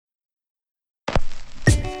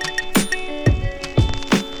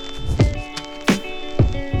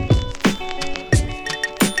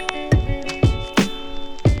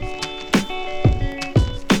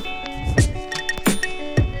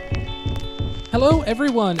Hello,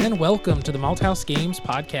 everyone, and welcome to the Malthouse Games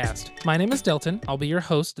podcast. My name is Delton. I'll be your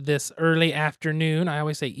host this early afternoon. I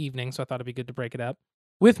always say evening, so I thought it'd be good to break it up.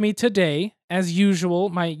 With me today, as usual,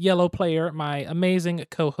 my yellow player, my amazing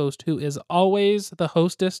co-host, who is always the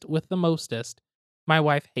hostest with the mostest, my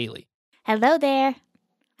wife, Haley. Hello there.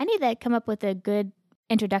 I need to come up with a good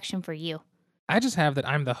introduction for you. I just have that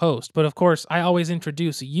I'm the host, but of course, I always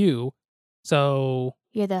introduce you, so...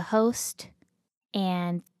 You're the host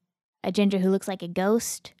and a ginger who looks like a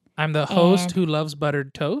ghost. I'm the host And- who loves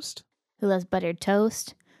buttered toast. Who loves buttered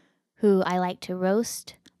toast, who I like to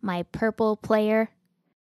roast, my purple player,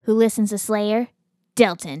 who listens to Slayer,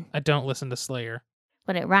 Delton. I don't listen to Slayer.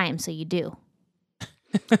 But it rhymes, so you do.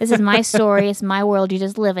 This is my story. It's my world. You're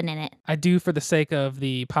just living in it. I do for the sake of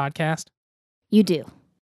the podcast. You do.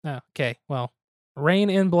 Oh, okay, well, Rain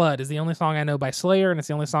in Blood is the only song I know by Slayer, and it's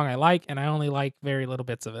the only song I like, and I only like very little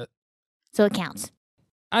bits of it. So it counts.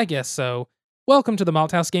 I guess so. Welcome to the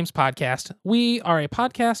Malthouse Games podcast. We are a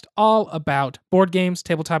podcast all about board games,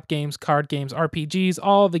 tabletop games, card games, RPGs,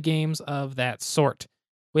 all the games of that sort.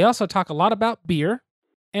 We also talk a lot about beer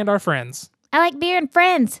and our friends. I like beer and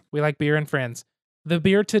friends. We like beer and friends. The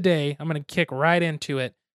beer today, I'm going to kick right into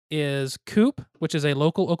it, is Coop, which is a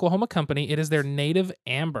local Oklahoma company. It is their native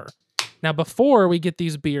amber. Now, before we get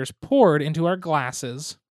these beers poured into our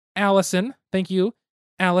glasses, Allison, thank you,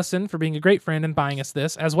 Allison, for being a great friend and buying us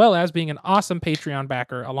this, as well as being an awesome Patreon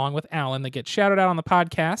backer, along with Alan, that gets shouted out on the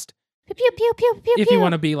podcast. Pew, pew, pew, pew, pew, If pew. you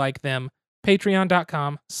want to be like them,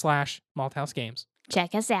 patreon.com/malthousegames.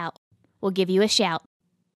 Check us out. We'll give you a shout.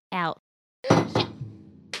 Out.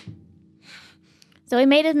 So we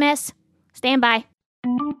made a mess. Stand by.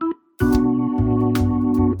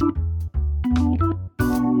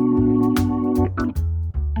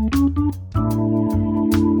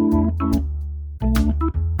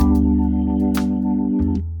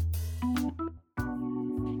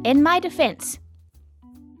 In my defense,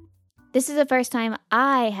 this is the first time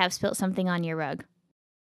I have spilt something on your rug.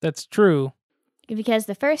 That's true. Because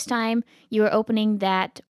the first time you were opening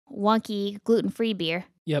that wonky gluten-free beer.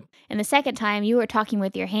 Yep. And the second time you were talking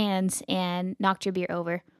with your hands and knocked your beer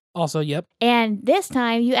over. Also, yep. And this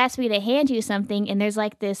time you asked me to hand you something and there's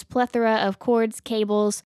like this plethora of cords,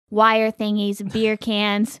 cables, wire thingies, beer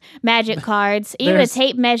cans, magic cards, even a There's-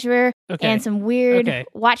 tape measure Okay. and some weird Okay.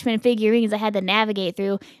 Watchmen figurines I had to navigate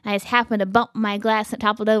through. And I just happened to bump my glass and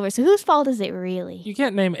toppled over. So whose fault is it really? You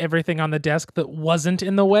can't name everything on the desk that wasn't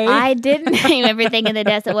in the way. I didn't name everything in the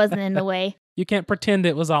desk that wasn't in the way. You can't pretend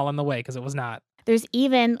it was all in the way, because it was not. There's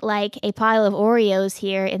even like a pile of Oreos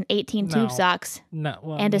here in 18 No. tube socks. No.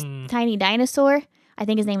 Well, And a tiny dinosaur. I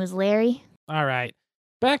think his name is Larry. All right.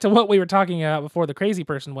 Back to what we were talking about before the crazy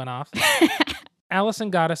person went off. Allison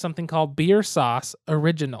got us something called Beer Sauce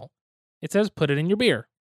Original. It says put it in your beer.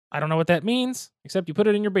 I don't know what that means, except you put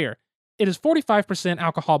it in your beer. It is 45%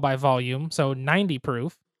 alcohol by volume, so 90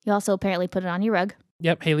 proof. You also apparently put it on your rug.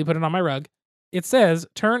 Yep, Haley put it on my rug. It says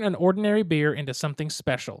turn an ordinary beer into something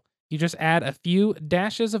special. You just add a few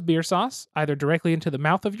dashes of beer sauce, either directly into the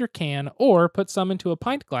mouth of your can or put some into a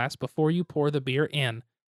pint glass before you pour the beer in.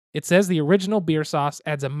 It says the original beer sauce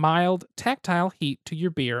adds a mild, tactile heat to your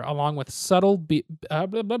beer along with subtle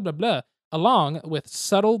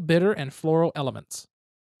bitter and floral elements.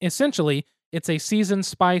 Essentially, it's a seasoned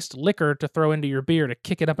spiced liquor to throw into your beer to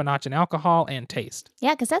kick it up a notch in alcohol and taste.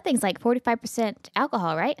 Yeah, because that thing's like 45%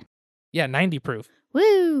 alcohol, right? Yeah, 90 proof.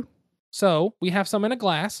 Woo! So we have some in a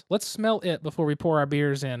glass. Let's smell it before we pour our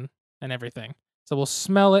beers in and everything. So we'll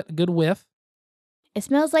smell it, good whiff. It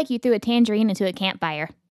smells like you threw a tangerine into a campfire.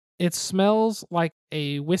 It smells like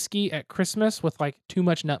a whiskey at Christmas with like too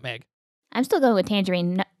much nutmeg. I'm still going with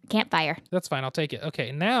tangerine campfire. That's fine, I'll take it.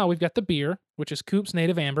 Okay, now we've got the beer, which is Coop's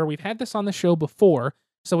Native Amber. We've had this on the show before,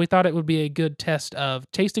 so we thought it would be a good test of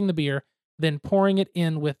tasting the beer, then pouring it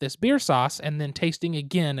in with this beer sauce, and then tasting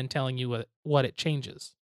again and telling you what it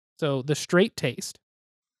changes. So the straight taste,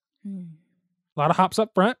 a lot of hops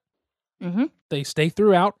up front. Mm-hmm. They stay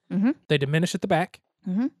throughout. Mhm. They diminish at the back.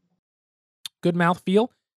 Mhm. Good mouthfeel.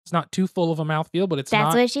 It's not too full of a mouthfeel, but it's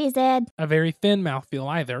That's not what she said. a very thin mouthfeel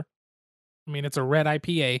either. I mean, it's a red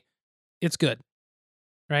IPA. It's good.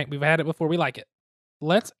 Right? We've had it before. We like it.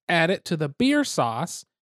 Let's add it to the beer sauce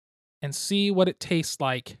and see what it tastes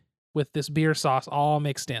like with this beer sauce all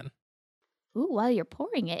mixed in. Ooh, while you're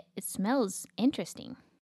pouring it, it smells interesting.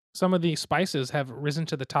 Some of the spices have risen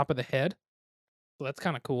to the top of the head. So that's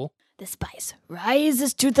kind of cool. The spice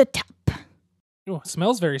rises to the top. Ooh, it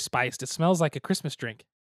smells very spiced. It smells like a Christmas drink.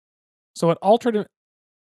 So it altered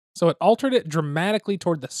it dramatically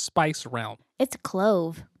toward the spice realm. It's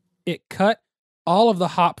clove. It cut all of the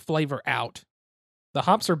hop flavor out. The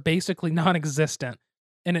hops are basically non-existent.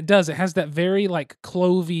 And it has that very like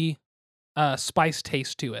clovey spice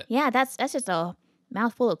taste to it. Yeah, that's just a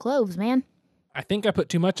mouthful of cloves, man. I think I put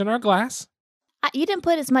too much in our glass. You didn't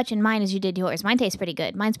put as much in mine as you did yours. Mine tastes pretty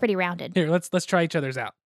good. Mine's pretty rounded. Here, let's try each other's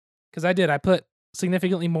out. Because I put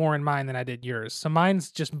significantly more in mine than I did yours. So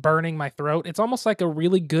mine's just burning my throat. It's almost like a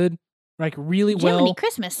really good, like really Jiminy well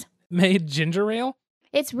Christmas. made ginger ale.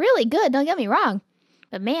 It's really good. Don't get me wrong.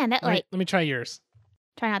 But man, that Let me try yours.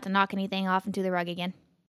 try not to knock anything off into the rug again.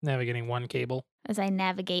 Navigating one cable. As I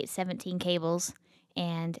navigate 17 cables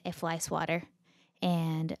and a fly swatter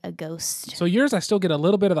and a ghost. So yours, I still get a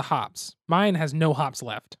little bit of the hops. Mine has no hops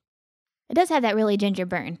left. It does have that really ginger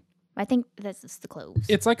burn. I think that's just the cloves.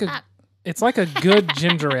 It's like a good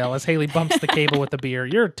ginger ale as Haley bumps the cable with the beer.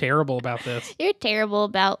 You're terrible about this. You're terrible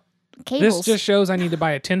about cables. This just shows I need to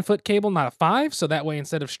buy a 10-foot cable, not a 5, so that way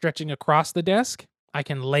instead of stretching across the desk, I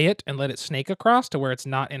can lay it and let it snake across to where it's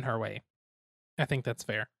not in her way. I think that's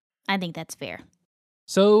fair. I think that's fair.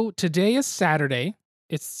 So today is Saturday.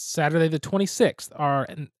 It's Saturday the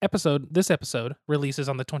 26th. This episode releases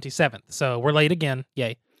on the 27th. So we're late again.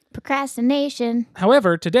 Yay. Procrastination.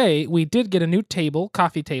 However, today we did get a new table,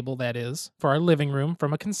 coffee table that is, for our living room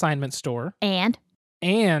from a consignment store. And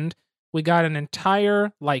We got an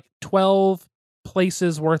entire 12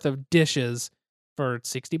 places worth of dishes for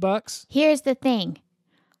 $60. here's the thing.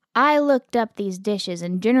 I looked up these dishes,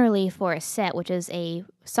 and generally for a set, which is a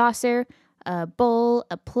saucer, a bowl,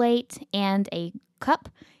 a plate, and a cup,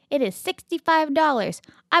 it is $65.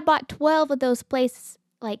 I bought 12 of those place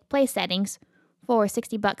settings for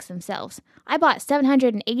 $60 themselves. I bought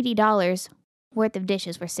 $780 worth of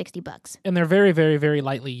dishes for $60. And they're very, very, very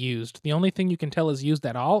lightly used. The only thing you can tell is used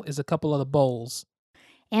at all is a couple of the bowls.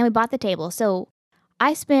 And we bought the table. So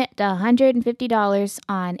I spent $150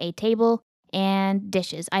 on a table and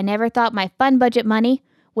dishes. I never thought my fun budget money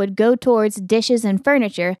would go towards dishes and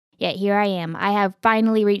furniture, yet here I am. I have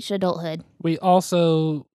finally reached adulthood. We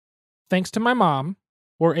also, thanks to my mom,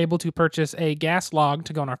 were able to purchase a gas log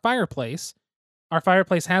to go on our fireplace. Our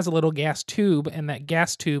fireplace has a little gas tube, and that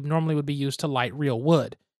gas tube normally would be used to light real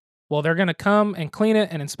wood. Well, they're going to come and clean it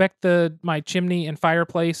and inspect my chimney and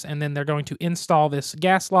fireplace, and then they're going to install this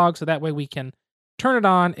gas log so that way we can turn it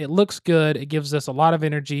on. It looks good. It gives us a lot of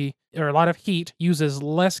energy or a lot of heat, uses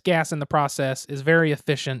less gas in the process, is very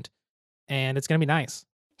efficient, and it's going to be nice.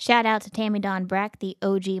 Shout out to Tammy Dawn Brack, the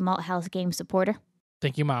OG Malt House game supporter.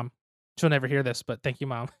 Thank you, Mom. She'll never hear this, but thank you,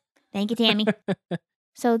 Mom. Thank you, Tammy.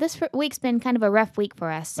 So this week's been kind of a rough week for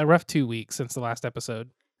us. A rough 2 weeks since the last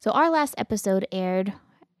episode. So our last episode aired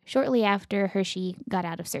shortly after Hershey got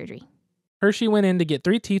out of surgery. Hershey went in to get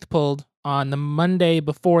 3 teeth pulled on the Monday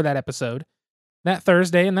before that episode. That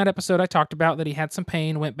Thursday, in that episode, I talked about that he had some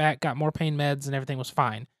pain, went back, got more pain meds, and everything was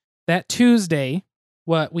fine. That Tuesday,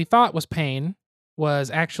 what we thought was pain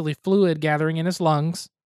was actually fluid gathering in his lungs,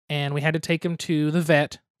 and we had to take him to the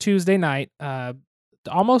vet Tuesday night,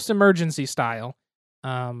 almost emergency style.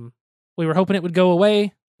 We were hoping it would go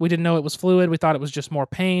away. We didn't know it was fluid. We thought it was just more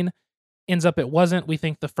pain. Ends up it wasn't. We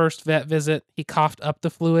think the first vet visit, he coughed up the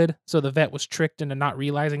fluid, so the vet was tricked into not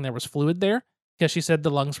realizing there was fluid there because she said the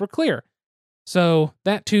lungs were clear. So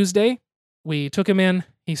that Tuesday, we took him in.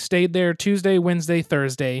 He stayed there Tuesday, Wednesday,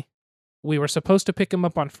 Thursday. We were supposed to pick him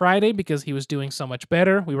up on Friday because he was doing so much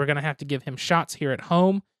better. We were going to have to give him shots here at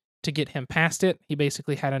home to get him past it. He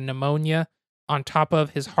basically had a pneumonia on top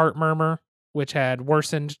of his heart murmur, which had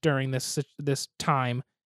worsened during this time.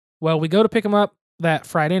 Well, we go to pick him up that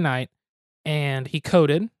Friday night, and he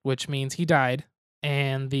coded, which means he died.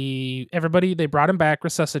 And they brought him back,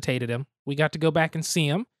 resuscitated him. We got to go back and see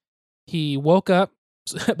him. He woke up,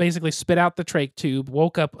 basically spit out the trach tube,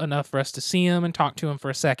 woke up enough for us to see him and talk to him for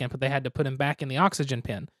a second, but they had to put him back in the oxygen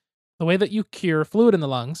pen. The way that you cure fluid in the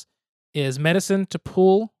lungs is medicine to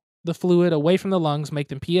pull the fluid away from the lungs, make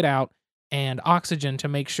them pee it out, and oxygen to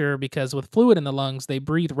make sure, because with fluid in the lungs, they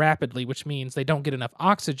breathe rapidly, which means they don't get enough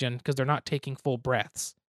oxygen because they're not taking full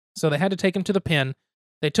breaths. So they had to take him to the pen.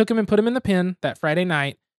 They took him and put him in the pen that Friday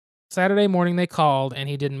night. Saturday morning they called, and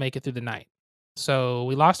he didn't make it through the night. So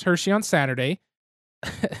we lost Hershey on Saturday.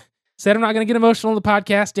 Said I'm not going to get emotional in the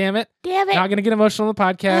podcast, damn it. Damn it. Not going to get emotional in the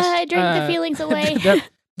podcast. I drank the feelings away.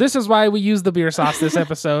 This is why we use the beer sauce this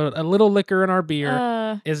episode. A little liquor in our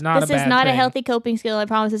beer is not a bad thing. This is not a healthy coping skill. I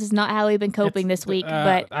promise this is not how we've been coping this week.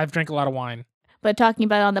 But I've drank a lot of wine. But talking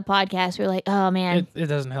about it on the podcast, we're like, oh, man. It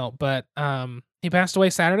doesn't help. But he passed away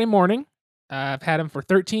Saturday morning. I've had him for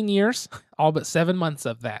 13 years, all but 7 months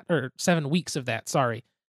of that, or 7 weeks of that, sorry.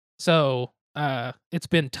 So it's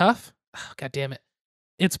been tough. Oh, God damn it.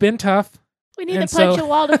 It's been tough. We need to punch a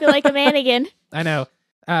wall to feel like a man again. I know.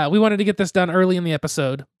 We wanted to get this done early in the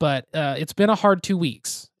episode, but it's been a hard 2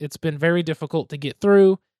 weeks. It's been very difficult to get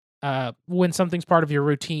through. When something's part of your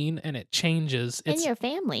routine and it changes, And your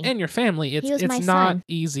family. and your family, He was my it's not son.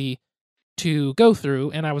 easy to go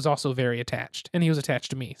through. And I was also very attached, and he was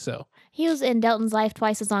attached to me, so He was in Delton's life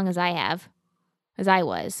twice as long as I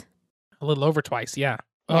was. a little over twice. Yeah.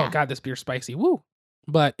 Oh Yeah. God, this beer's spicy. Woo!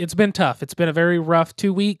 But it's been tough. It's been a very rough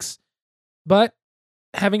 2 weeks. But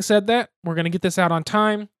having said that, we're going to get this out on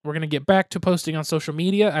time. We're going to get back to posting on social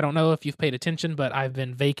media. I don't know if you've paid attention, but I've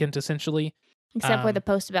been vacant essentially. Except for Um, the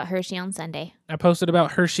post about Hershey on Sunday. I posted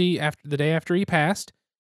about Hershey after the day after he passed,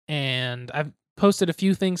 and I've posted a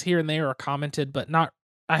few things here and there or commented, but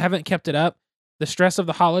I haven't kept it up. The stress of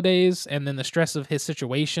the holidays and then the stress of his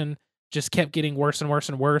situation just kept getting worse and worse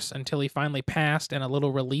and worse until he finally passed, and a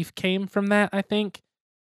little relief came from that, I think,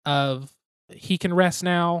 of he can rest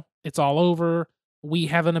now. It's all over. We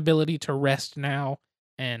have an ability to rest now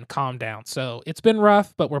and calm down. So it's been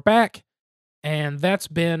rough, but we're back, and that's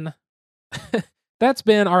been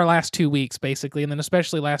our last 2 weeks basically, and then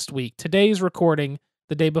especially last week. Today's recording,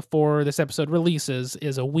 the day before this episode releases,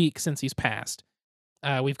 is a week since he's passed.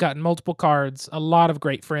 We've gotten multiple cards. A lot of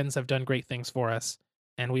great friends have done great things for us,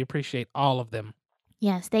 and we appreciate all of them.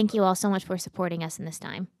 Yes, thank you all so much for supporting us in this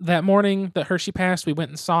time. That morning that Hershey passed, we went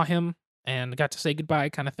and saw him and got to say goodbye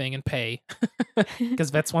kind of thing and pay,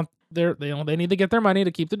 because vets want they need to get their money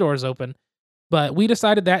to keep the doors open. But we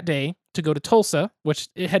decided that day to go to Tulsa, which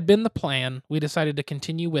it had been the plan. We decided to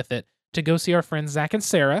continue with it, to go see our friends Zach and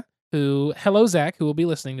Sarah, hello Zach, who will be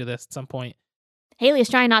listening to this at some point. Haley's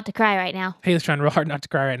trying not to cry right now. Haley's trying real hard not to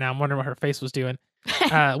cry right now. I'm wondering what her face was doing.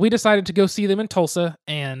 We decided to go see them in Tulsa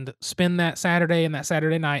and spend that Saturday and that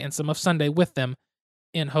Saturday night and some of Sunday with them,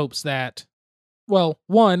 in hopes that, well,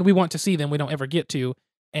 one, we want to see them, we don't ever get to,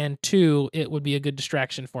 and two, it would be a good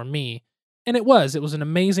distraction for me. And it was an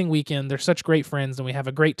amazing weekend. They're such great friends, and we have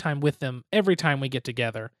a great time with them every time we get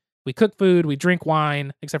together. We cook food, we drink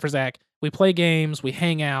wine, except for Zach. We play games, we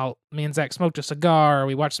hang out. Me and Zach smoked a cigar,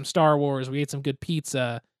 we watched some Star Wars, we ate some good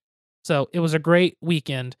pizza. So it was a great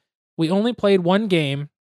weekend. We only played one game,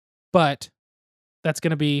 but that's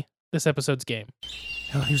going to be this episode's game.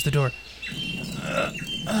 Oh, here's the door.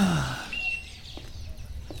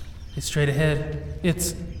 It's straight ahead.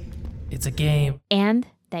 It's a game. And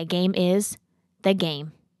that game is the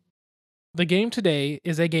game. The game today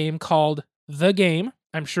is a game called The Game.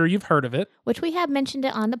 I'm sure you've heard of it. Which we have mentioned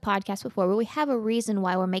it on the podcast before, but we have a reason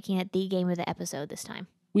why we're making it the game of the episode this time.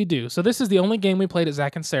 We do. So this is the only game we played at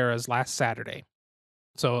Zach and Sarah's last Saturday.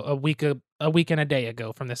 So a week and a day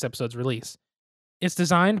ago from this episode's release. It's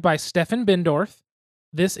designed by Stefan Bendorf.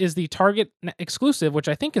 This is the Target exclusive, which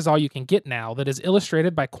I think is all you can get now, that is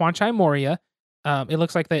illustrated by Kwanchai Moria. It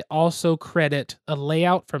looks like they also credit a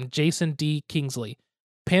layout from Jason D. Kingsley.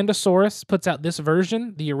 Pandasaurus puts out this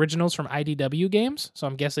version, the originals from IDW games, so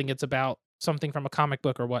I'm guessing it's about something from a comic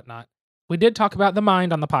book or whatnot. We did talk about The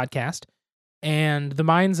Mind on the podcast, and The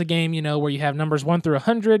Mind's a game, where you have numbers 1 through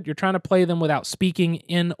 100. You're trying to play them without speaking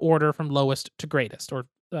in order from lowest to greatest, or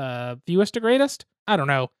fewest to greatest? I don't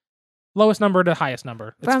know. Lowest number to highest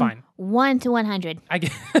number. It's From fine. 1 to 100. I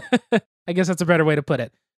guess that's a better way to put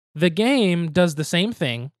it. The game does the same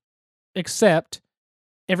thing, except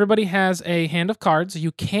everybody has a hand of cards.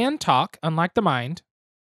 You can talk, unlike The Mind.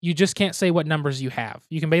 You just can't say what numbers you have.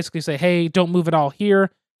 You can basically say, hey, don't move it all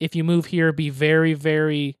here. If you move here, be very,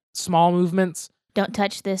 very small movements. Don't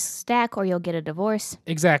touch this stack or you'll get a divorce.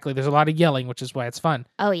 Exactly. There's a lot of yelling, which is why it's fun.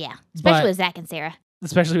 Oh, yeah. Especially But- with Zach and Sarah.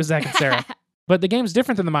 Especially with Zach and Sarah. But the game's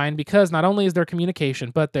different than The Mind because not only is there communication,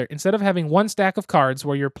 but instead of having one stack of cards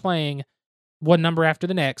where you're playing one number after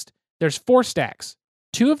the next, there's 4 stacks.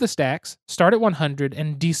 2 of the stacks start at 100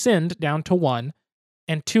 and descend down to 1,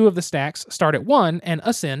 and 2 of the stacks start at 1 and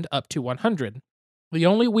ascend up to 100. The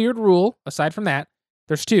only weird rule, aside from that,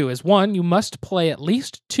 there's 2, is 1, you must play at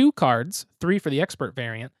least 2 cards, 3 for the expert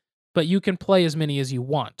variant, but you can play as many as you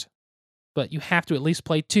want. But you have to at least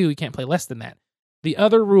play 2, you can't play less than that. The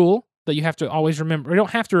other rule that you have to always remember, you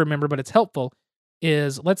don't have to remember, but it's helpful,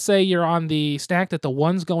 is let's say you're on the stack that the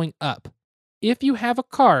one's going up. If you have a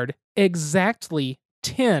card exactly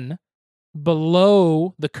 10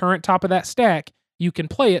 below the current top of that stack, you can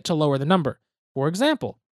play it to lower the number. For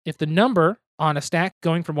example, if the number on a stack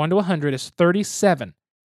going from 1 to 100 is 37,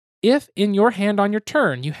 if in your hand on your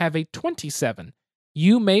turn you have a 27,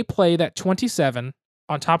 you may play that 27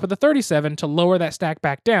 on top of the 37 to lower that stack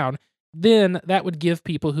back down. Then that would give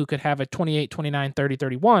people who could have a 28, 29, 30,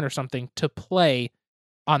 31 or something to play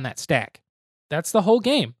on that stack. That's the whole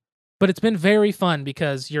game. But it's been very fun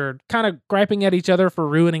because you're kind of griping at each other for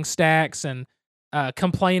ruining stacks, and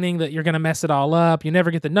complaining that you're going to mess it all up. You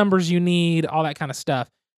never get the numbers you need, all that kind of stuff.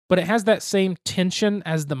 But it has that same tension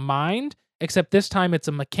as the mind, except this time it's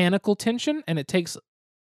a mechanical tension, and it takes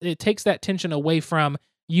that tension away from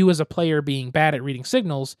you as a player being bad at reading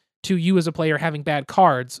signals to you as a player having bad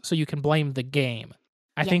cards, so you can blame the game.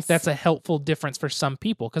 I think that's a helpful difference for some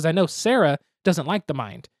people, because I know Sarah doesn't like the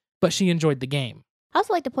mind, but she enjoyed the game. I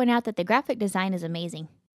also like to point out that the graphic design is amazing.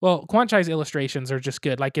 Well, Quan Chai's illustrations are just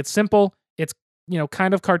good. Like, it's simple, it's,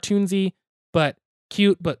 kind of cartoonsy, but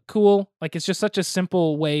cute, but cool. Like, it's just such a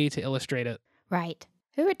simple way to illustrate it. Right.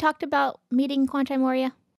 Have you ever talked about meeting Quan Chai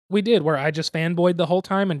Moria? We did, where I just fanboyed the whole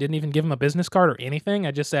time and didn't even give him a business card or anything.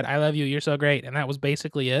 I just said, I love you, you're so great. And that was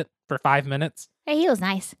basically it for 5 minutes. Hey, he was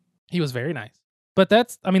nice. He was very nice. But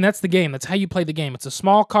that's the game. That's how you play the game. It's a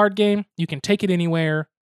small card game. You can take it anywhere.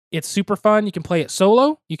 It's super fun. You can play it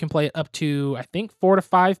solo. You can play it up to, I think, 4 to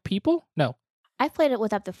 5 people. No. I've played it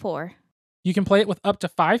with up to 4. You can play it with up to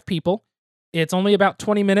 5 people. It's only about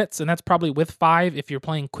 20 minutes, and that's probably with 5 if you're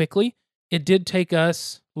playing quickly. It did take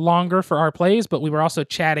us longer for our plays, but we were also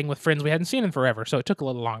chatting with friends we hadn't seen in forever, so it took a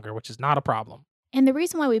little longer, which is not a problem. And the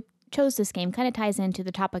reason why we chose this game kind of ties into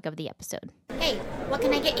the topic of the episode. Hey, what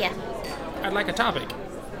can I get you? I'd like a topic.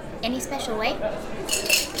 Any special way?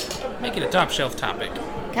 Make it a top shelf topic.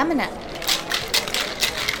 Coming up.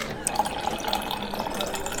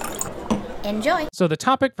 Enjoy. So the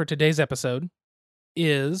topic for today's episode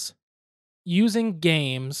is using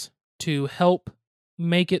games to help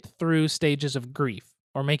make it through stages of grief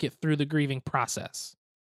or make it through the grieving process.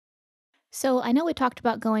 So I know we talked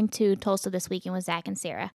about going to Tulsa this weekend with Zach and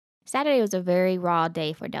Sarah. Saturday was a very raw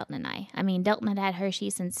day for Delton and I. I mean, Delton had had Hershey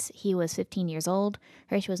since he was 15 years old.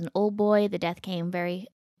 Hershey was an old boy. The death came very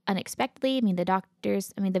unexpectedly. I mean,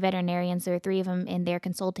 the veterinarians, there were 3 of them in there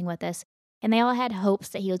consulting with us, and they all had hopes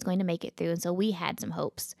that he was going to make it through, and so we had some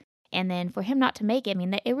hopes. And then for him not to make it, I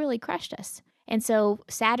mean, it really crushed us. And so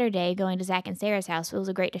Saturday, going to Zach and Sarah's house, it was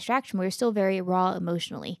a great distraction. We were still very raw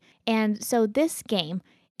emotionally. And so this game,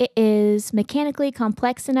 it is mechanically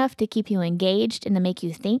complex enough to keep you engaged and to make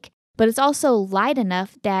you think, but it's also light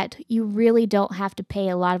enough that you really don't have to pay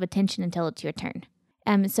a lot of attention until it's your turn.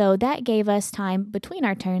 So that gave us time between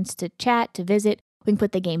our turns to chat, to visit. We can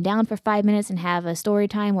put the game down for 5 minutes and have a story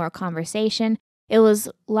time or a conversation. It was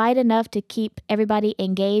light enough to keep everybody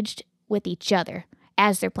engaged with each other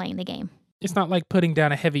as they're playing the game. It's not like putting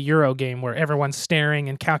down a heavy Euro game where everyone's staring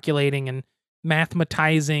and calculating and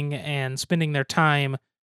mathematizing and spending their time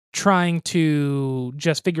trying to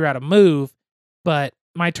just figure out a move, but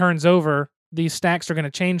my turn's over. These stacks are going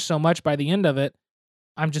to change so much by the end of it.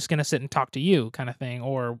 I'm just going to sit and talk to you kind of thing,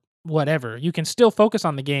 or whatever. You can still focus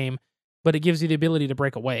on the game, but it gives you the ability to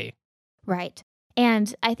break away. Right.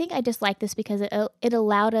 And I think I just like this because it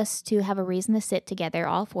allowed us to have a reason to sit together,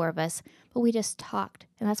 all 4 of us, but we just talked.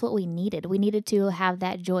 And that's what we needed. We needed to have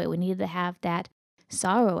that joy. We needed to have that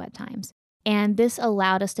sorrow at times. And this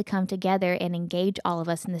allowed us to come together and engage all of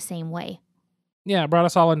us in the same way. Yeah, it brought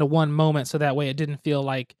us all into one moment, so that way it didn't feel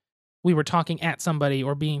like we were talking at somebody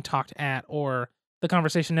or being talked at, or the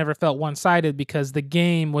conversation never felt one-sided because the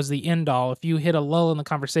game was the end-all. If you hit a lull in the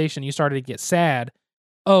conversation, you started to get sad.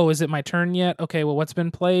 Oh, is it my turn yet? Okay, well, what's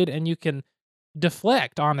been played? And you can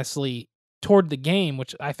deflect, honestly, toward the game,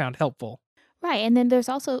 which I found helpful. Right, and then there's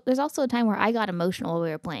also a time where I got emotional while we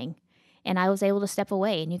were playing, and I was able to step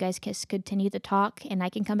away, and you guys can continue to talk, and I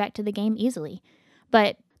can come back to the game easily.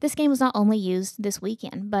 But this game was not only used this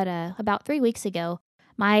weekend, but about 3 weeks ago,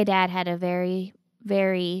 my dad had a very,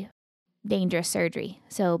 very dangerous surgery.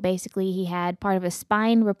 So basically, he had part of his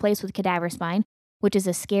spine replaced with cadaver spine, which is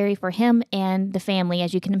scary for him and the family,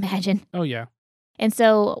 as you can imagine. Oh, yeah. And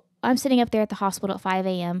so I'm sitting up there at the hospital at 5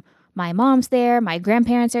 a.m. My mom's there, my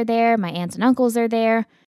grandparents are there, my aunts and uncles are there.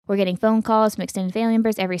 We're getting phone calls from extended family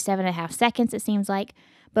members every 7.5 seconds, it seems like.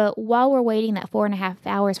 But while we're waiting that 4.5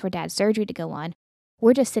 hours for Dad's surgery to go on,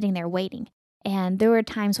 we're just sitting there waiting. And there were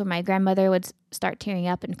times when my grandmother would start tearing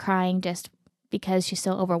up and crying just because she's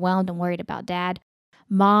so overwhelmed and worried about Dad.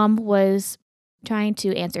 Mom was trying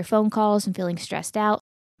to answer phone calls and feeling stressed out.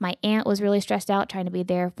 My aunt was really stressed out trying to be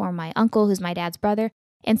there for my uncle, who's my dad's brother.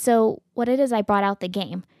 And so what it is, I brought out the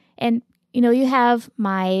game. And, you have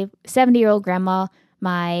my 70-year-old grandma,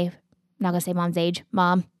 my, I'm not going to say mom's age,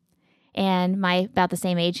 mom, and my about the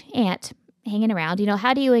same age aunt hanging around.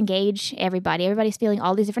 How do you engage everybody? Everybody's feeling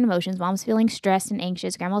all these different emotions. Mom's feeling stressed and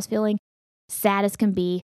anxious. Grandma's feeling sad as can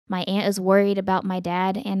be. My aunt is worried about my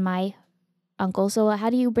dad and my uncle. So how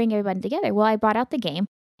do you bring everybody together? Well, I brought out the game,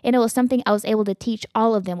 and it was something I was able to teach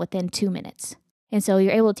all of them within 2 minutes. And so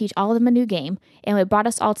you're able to teach all of them a new game, and it brought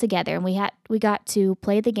us all together, and we got to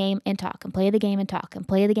play the game and talk, and play the game and talk, and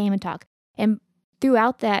play the game and talk. And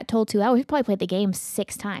throughout that total 2 hours, we probably played the game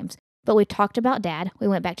 6 times. But we talked about Dad. We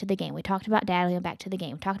went back to the game. We talked about Dad. We went back to the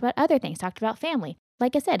game. Talked about other things. Talked about family.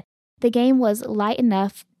 Like I said, the game was light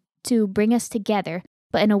enough to bring us together,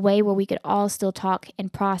 but in a way where we could all still talk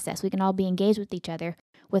and process. We can all be engaged with each other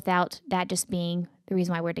without that just being the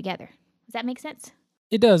reason why we're together. Does that make sense?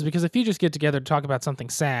 It does, because if you just get together to talk about something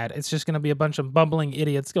sad, it's just going to be a bunch of bumbling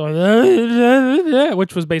idiots going,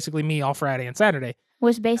 which was basically me all Friday and Saturday.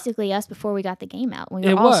 Was basically us before we got the game out. We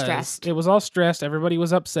were all stressed. It was all stressed. Everybody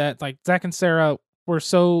was upset. Like, Zach and Sarah were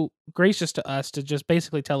so gracious to us to just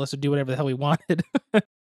basically tell us to do whatever the hell we wanted.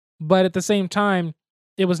 But at the same time,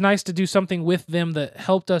 it was nice to do something with them that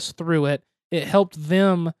helped us through it. It helped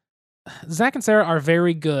them. Zach and Sarah are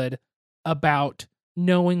very good about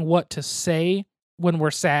knowing what to say when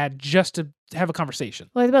we're sad, just to have a conversation.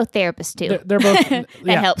 Well, they're both therapists too. They're both.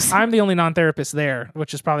 That helps. I'm the only non-therapist there,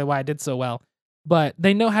 which is probably why I did so well. But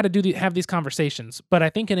they know how to have these conversations. But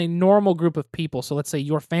I think in a normal group of people, so let's say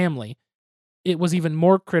your family, it was even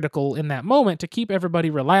more critical in that moment to keep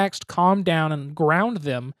everybody relaxed, calm down, and ground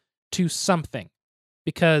them to something.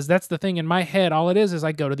 Because that's the thing in my head, all it is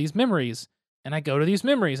I go to these memories, and I go to these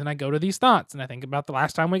memories, and I go to these thoughts, and I think about the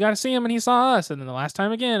last time we got to see him and he saw us, and then the last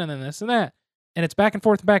time again, and then this and that. And it's back and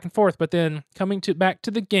forth, but then coming back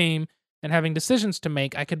to the game and having decisions to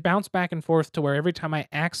make, I could bounce back and forth to where every time I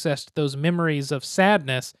accessed those memories of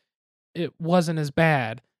sadness, it wasn't as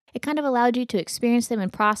bad. It kind of allowed you to experience them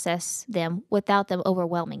and process them without them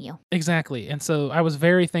overwhelming you. Exactly. And so I was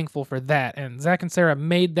very thankful for that. And Zach and Sarah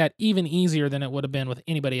made that even easier than it would have been with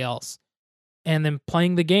anybody else. And then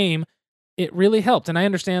playing the game, it really helped. And I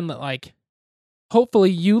understand that, like,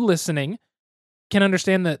 hopefully you listening can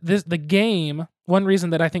understand that the game, one reason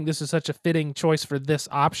that I think this is such a fitting choice for this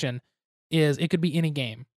option is it could be any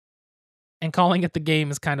game. And calling it the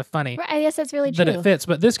game is kind of funny. Right, I guess that's really true. That it fits,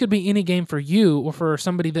 but this could be any game for you or for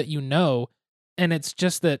somebody that you know. And it's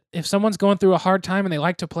just that if someone's going through a hard time and they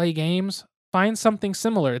like to play games, find something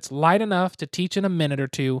similar. It's light enough to teach in a minute or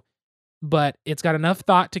two, but it's got enough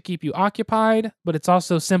thought to keep you occupied, but it's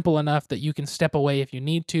also simple enough that you can step away if you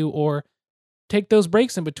need to, or take those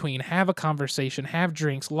breaks in between, have a conversation, have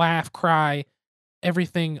drinks, laugh, cry,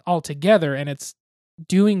 everything all together. And it's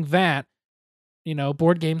doing that. You know,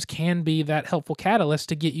 board games can be that helpful catalyst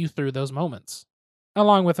to get you through those moments,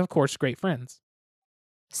 along with, of course, great friends.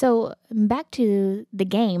 So back to the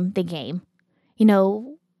game, you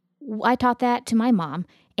know, I taught that to my mom,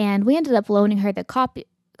 and we ended up loaning her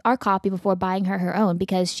our copy before buying her own,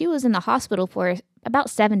 because she was in the hospital for about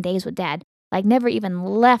 7 days with Dad, like never even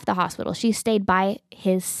left the hospital. She stayed by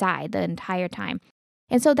his side the entire time.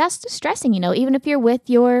 And so that's distressing, you know, even if you're with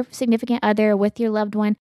your significant other, with your loved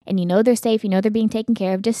one, and you know they're safe, you know they're being taken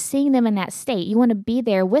care of, just seeing them in that state, you want to be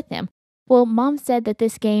there with them. Well, Mom said that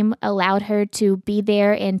this game allowed her to be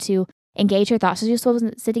there and to engage her thoughts. So she just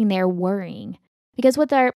wasn't sitting there worrying. Because with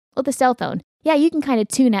the cell phone, yeah, you can kind of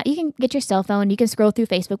tune out. You can get your cell phone, you can scroll through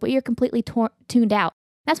Facebook, but you're completely tuned out.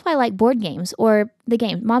 That's why I like board games or the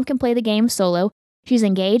game. Mom can play the game solo. She's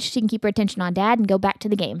engaged. She can keep her attention on Dad and go back to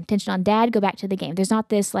the game. Attention on Dad, go back to the game. There's not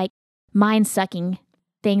this like mind-sucking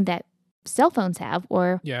thing that cell phones have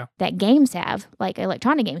or that games have, like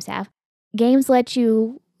electronic games have. Games let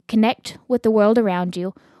you connect with the world around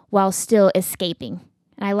you while still escaping.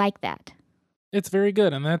 And I like that. It's very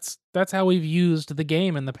good. And that's how we've used the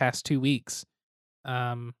game in the past 2 weeks.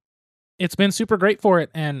 It's been super great for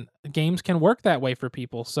it, and games can work that way for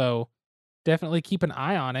people. So definitely keep an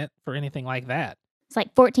eye on it for anything like that. It's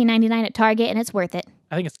like $14.99 at Target, and it's worth it.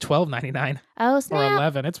 I think it's $12.99. Oh, snap.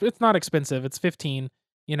 Or $11. It's not expensive. It's $15.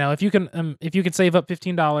 You know, if you can save up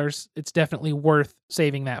 $15, it's definitely worth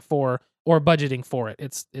saving that for or budgeting for it.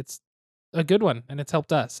 It's a good one, and it's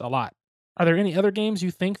helped us a lot. Are there any other games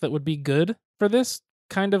you think that would be good for this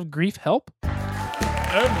kind of grief help?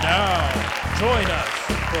 And now, join us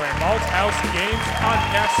for a Malthouse Games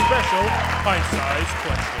podcast special, Pint-Sized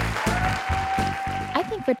Question. I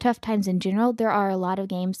think for tough times in general, there are a lot of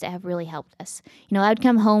games that have really helped us. You know, I'd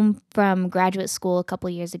come home from graduate school a couple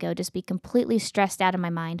years ago, just be completely stressed out of my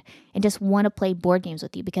mind and just want to play board games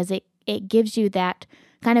with you because it gives you that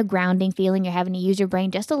kind of grounding feeling. You're having to use your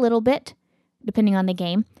brain just a little bit, depending on the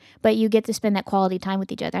game, but you get to spend that quality time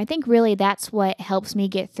with each other. I think really that's what helps me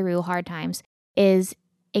get through hard times is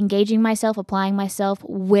engaging myself, applying myself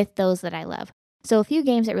with those that I love. So a few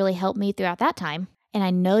games that really helped me throughout that time, and I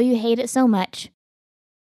know you hate it so much,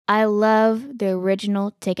 I love the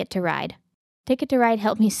original Ticket to Ride. Ticket to Ride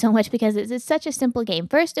helped me so much because it's such a simple game.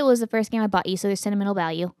 First, it was the first game I bought you, so there's sentimental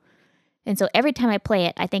value. And so every time I play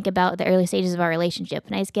it, I think about the early stages of our relationship,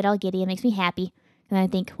 and I just get all giddy. It makes me happy. And then I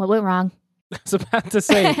think, what went wrong? I was about to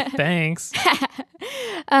say thanks.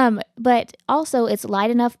 But also it's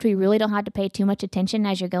light enough to you really don't have to pay too much attention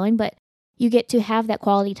as you're going, but you get to have that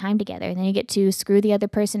quality time together. And then you get to screw the other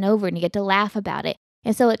person over and you get to laugh about it.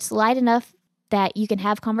 And so it's light enough that you can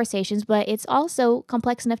have conversations, but it's also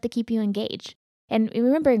complex enough to keep you engaged. And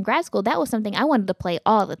remember in grad school, that was something I wanted to play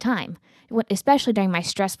all the time, especially during my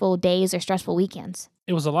stressful days or stressful weekends.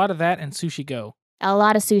 It was a lot of that and Sushi Go. A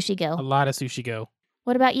lot of Sushi Go. A lot of Sushi Go.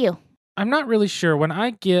 What about you? I'm not really sure. When I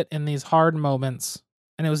get in these hard moments,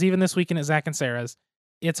 and it was even this weekend at Zach and Sarah's,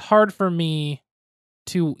 it's hard for me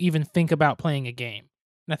to even think about playing a game.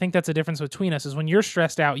 And I think that's a difference between us, is when you're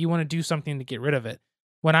stressed out, you want to do something to get rid of it.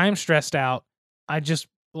 When I'm stressed out, I just,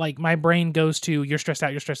 like, my brain goes to, you're stressed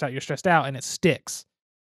out, you're stressed out, you're stressed out, and it sticks.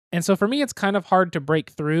 And so for me, it's kind of hard to break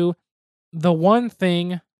through. The one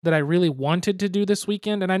thing that I really wanted to do this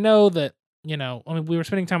weekend, and I know that, you know, I mean, we were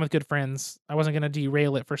spending time with good friends. I wasn't going to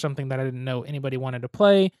derail it for something that I didn't know anybody wanted to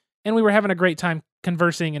play. And we were having a great time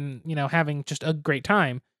conversing and, you know, having just a great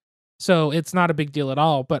time. So it's not a big deal at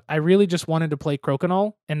all. But I really just wanted to play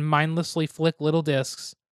Crokinole and mindlessly flick little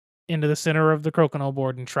discs into the center of the Crokinole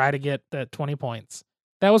board and try to get that 20 points.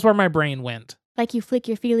 That was where my brain went. Like you flick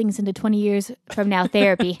your feelings into 20 years from now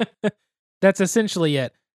therapy. That's essentially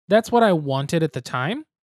it. That's what I wanted at the time.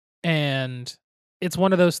 And it's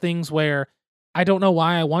one of those things where I don't know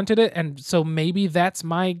why I wanted it. And so maybe that's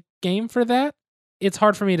my game for that. It's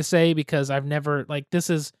hard for me to say because I've never, like,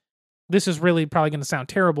 this is really probably going to sound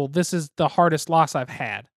terrible. This is the hardest loss I've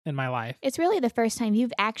had in my life. It's really the first time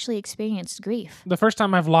you've actually experienced grief. The first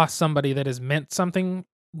time I've lost somebody that has meant something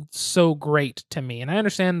so great to me. And I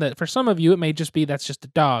understand that for some of you, it may just be that's just a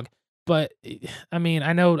dog. But I mean,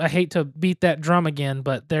 I know I hate to beat that drum again,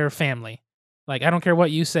 but they're family. Like, I don't care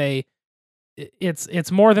what you say.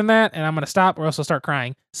 It's more than that, and I'm going to stop or else I'll start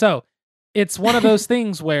crying. So it's one of those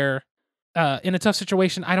things where in a tough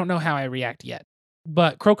situation, I don't know how I react yet.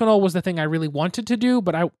 But Crokinole was the thing I really wanted to do,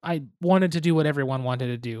 but I wanted to do what everyone wanted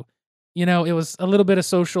to do. You know, it was a little bit of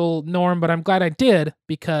social norm, but I'm glad I did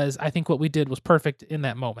because I think what we did was perfect in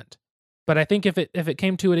that moment. But I think if it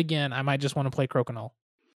came to it again, I might just want to play Crokinole.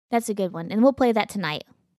 That's a good one, and we'll play that tonight.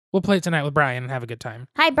 We'll play it tonight with Brian and have a good time.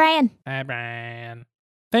 Hi, Brian. Hi, Brian.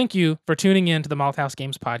 Thank you for tuning in to the Malthouse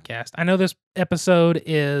Games podcast. I know this episode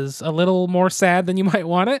is a little more sad than you might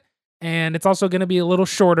want it, and it's also going to be a little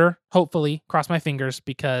shorter, hopefully, cross my fingers,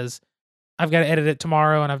 because I've got to edit it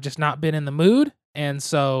tomorrow, and I've just not been in the mood, and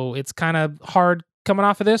so it's kind of hard coming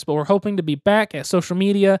off of this, but we're hoping to be back at social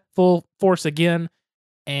media full force again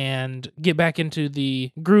and get back into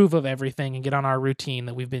the groove of everything and get on our routine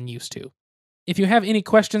that we've been used to. If you have any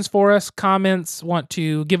questions for us, comments, want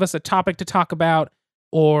to give us a topic to talk about,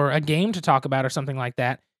 or a game to talk about or something like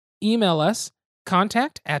that, email us,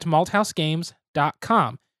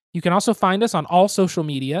 contact@malthousegames.com. You can also find us on all social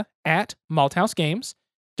media at Malthouse Games.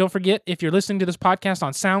 Don't forget, if you're listening to this podcast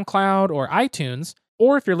on SoundCloud or iTunes,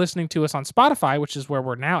 or if you're listening to us on Spotify, which is where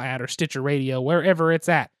we're now at, or Stitcher Radio, wherever it's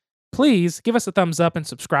at, please give us a thumbs up and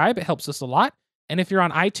subscribe. It helps us a lot. And if you're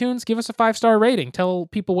on iTunes, give us a 5-star rating. Tell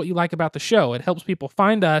people what you like about the show. It helps people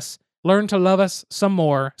find us, learn to love us some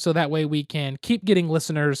more, so that way we can keep getting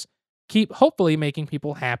listeners, keep hopefully making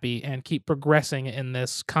people happy, and keep progressing in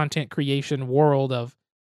this content creation world of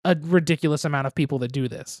a ridiculous amount of people that do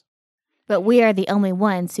this. But we are the only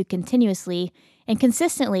ones who continuously and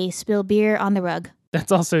consistently spill beer on the rug.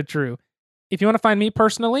 That's also true. If you want to find me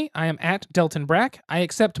personally, I am at Delton Brack. I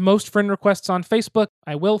accept most friend requests on Facebook.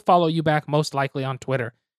 I will follow you back most likely on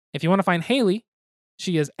Twitter. If you want to find Haley,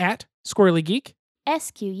 she is at Squirrely Geek.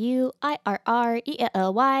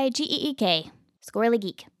 SQUIRRELYGEEK. Squirrely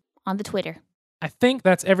Geek on the Twitter. I think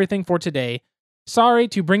that's everything for today. Sorry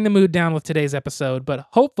to bring the mood down with today's episode, but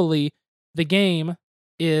hopefully the game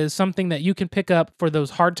is something that you can pick up for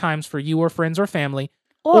those hard times for you or friends or family.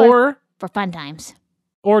 Or for fun times.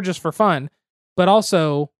 Or just for fun. But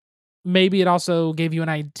also, maybe it also gave you an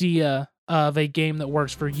idea of a game that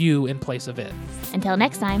works for you in place of it. Until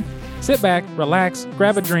next time. Sit back, relax,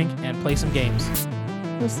 grab a drink, and play some games.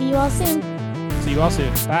 We'll see you all soon. See you all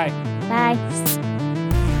soon. Bye. Bye.